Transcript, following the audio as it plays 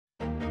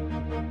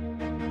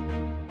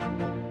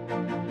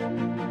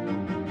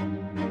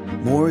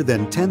more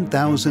than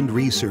 10,000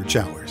 research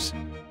hours,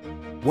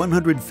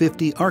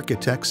 150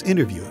 architects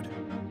interviewed,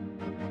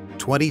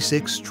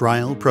 26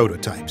 trial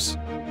prototypes.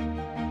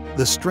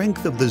 The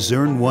strength of the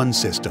Zurn 1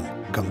 system,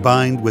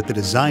 combined with the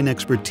design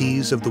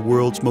expertise of the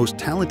world's most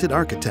talented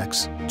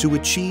architects to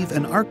achieve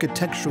an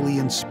architecturally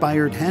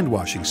inspired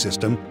hand-washing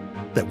system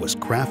that was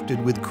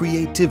crafted with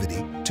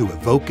creativity to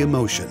evoke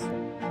emotion.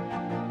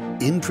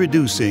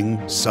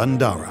 Introducing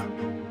Sundara.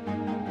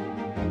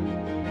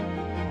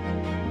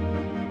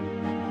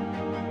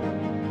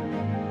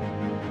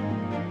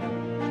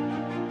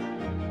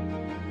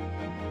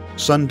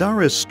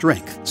 Sundara's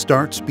strength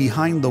starts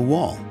behind the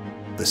wall.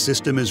 The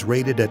system is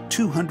rated at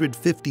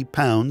 250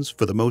 pounds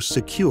for the most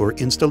secure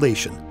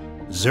installation.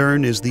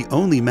 Zurn is the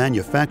only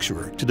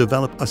manufacturer to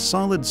develop a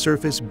solid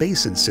surface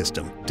basin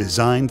system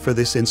designed for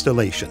this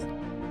installation.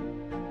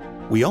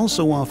 We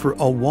also offer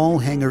a wall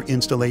hanger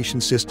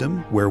installation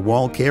system where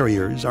wall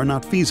carriers are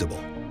not feasible.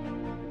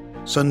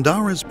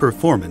 Sundara's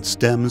performance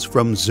stems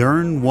from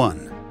Zurn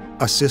 1,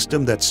 a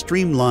system that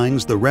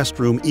streamlines the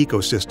restroom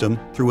ecosystem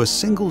through a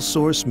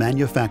single-source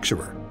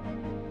manufacturer.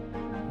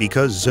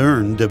 Because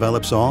Zurn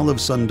develops all of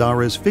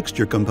Sundara's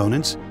fixture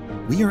components,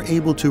 we are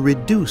able to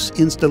reduce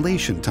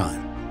installation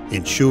time,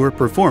 ensure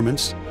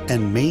performance,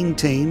 and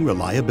maintain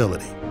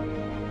reliability.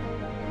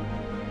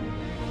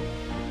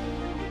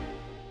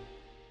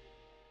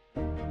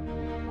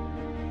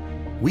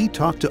 We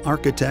talked to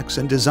architects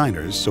and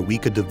designers so we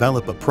could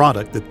develop a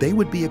product that they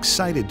would be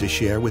excited to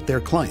share with their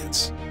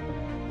clients.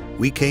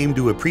 We came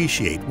to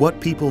appreciate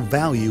what people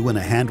value in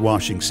a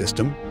hand-washing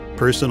system: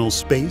 personal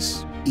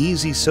space,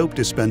 easy soap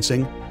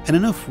dispensing, and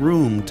enough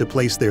room to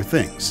place their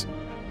things.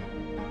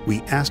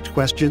 We asked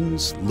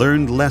questions,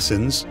 learned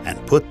lessons, and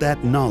put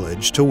that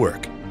knowledge to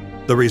work.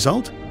 The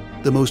result?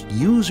 The most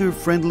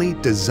user-friendly,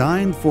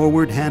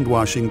 design-forward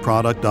hand-washing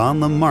product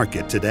on the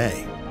market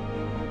today.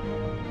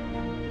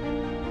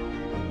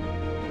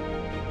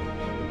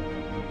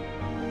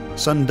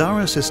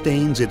 Sundara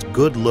sustains its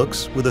good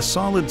looks with a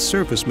solid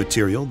surface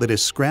material that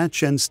is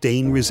scratch and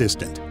stain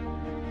resistant.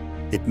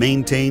 It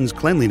maintains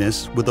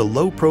cleanliness with a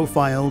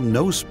low-profile,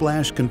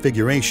 no-splash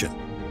configuration.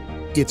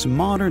 Its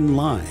modern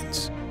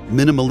lines,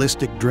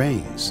 minimalistic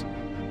drains,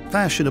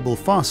 fashionable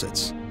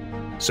faucets,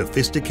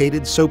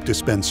 sophisticated soap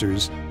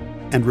dispensers,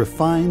 and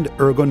refined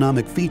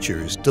ergonomic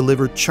features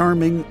deliver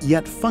charming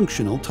yet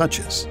functional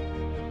touches.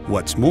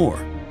 What's more,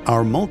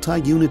 our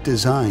multi-unit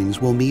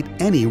designs will meet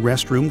any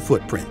restroom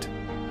footprint.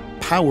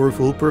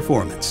 Powerful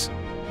performance,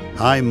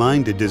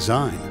 high-minded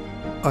design,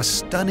 a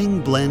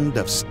stunning blend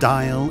of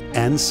style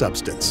and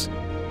substance.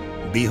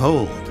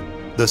 Behold,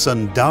 the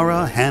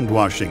Sundara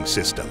Handwashing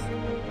System.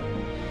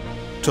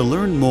 To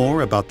learn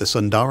more about the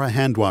Sundara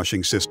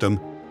Handwashing System,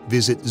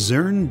 visit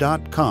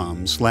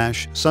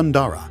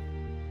zurn.com/Sundara.